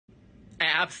I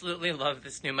absolutely love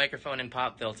this new microphone and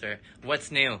pop filter.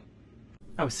 What's new?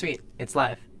 Oh, sweet. It's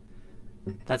live.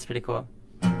 That's pretty cool.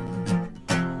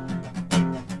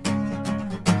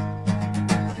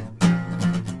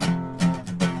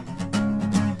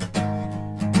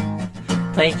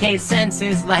 Placate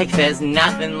senses like there's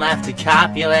nothing left to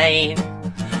copulate.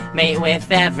 Mate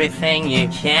with everything you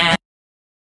can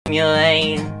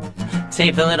emulate.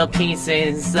 Tape the little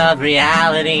pieces of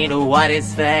reality to what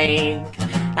is fake.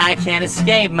 I can't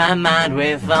escape my mind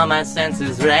with all my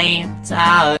senses raped.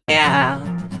 Oh yeah.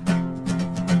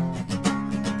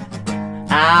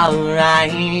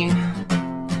 Alright.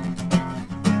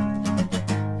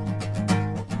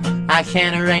 I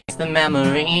can't erase the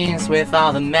memories with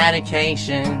all the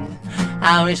medication.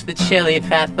 I wish the chili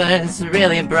peppers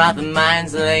really brought the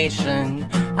mind's elation.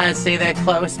 I'd say they're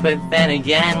close, but then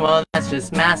again, well, that's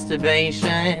just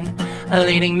masturbation. A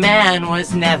leading man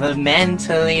was never meant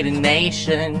to lead a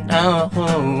nation. Oh,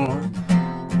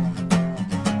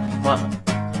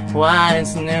 what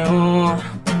is new?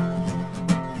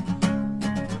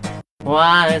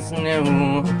 What's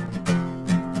new?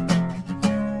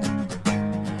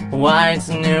 What's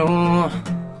new?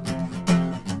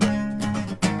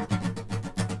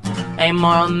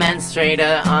 Amoral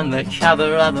menstruator on the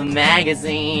cover of a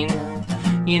magazine.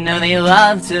 You know they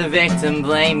love to victim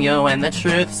blame you when the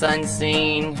truth's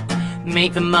unseen.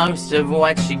 Make the most of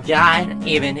what you got,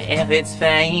 even if it's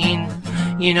pain.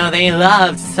 You know they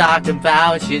love to talk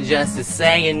about you just to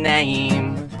say your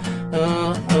name.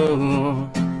 Ooh, ooh.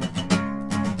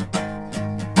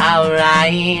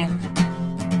 Alright.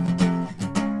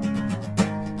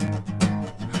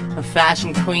 A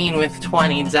fashion queen with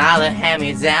 $20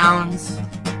 hand-me-downs,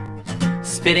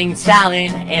 spitting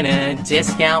talent in a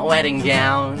discount wedding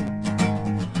gown.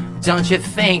 Don't you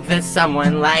think that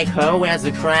someone like her wears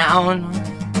a crown?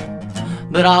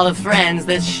 But all the friends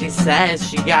that she says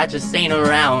she got just ain't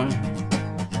around.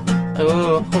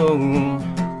 Ooh, ooh.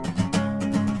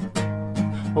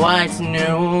 What's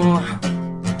new?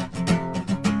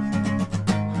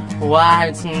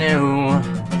 What's new?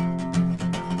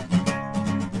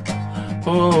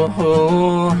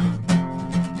 Ooh.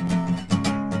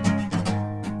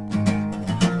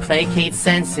 Placate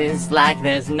senses like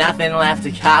there's nothing left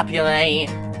to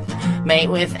copulate. Mate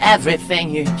with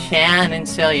everything you can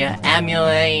until you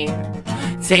emulate.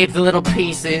 Tape the little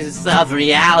pieces of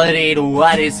reality to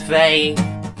what is fake.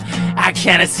 I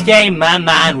can't escape my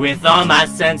mind with all my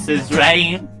senses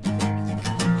raped.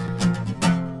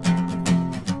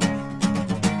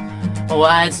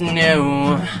 What's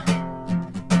new?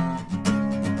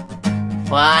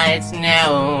 What's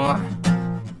new?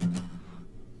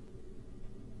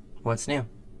 What's new?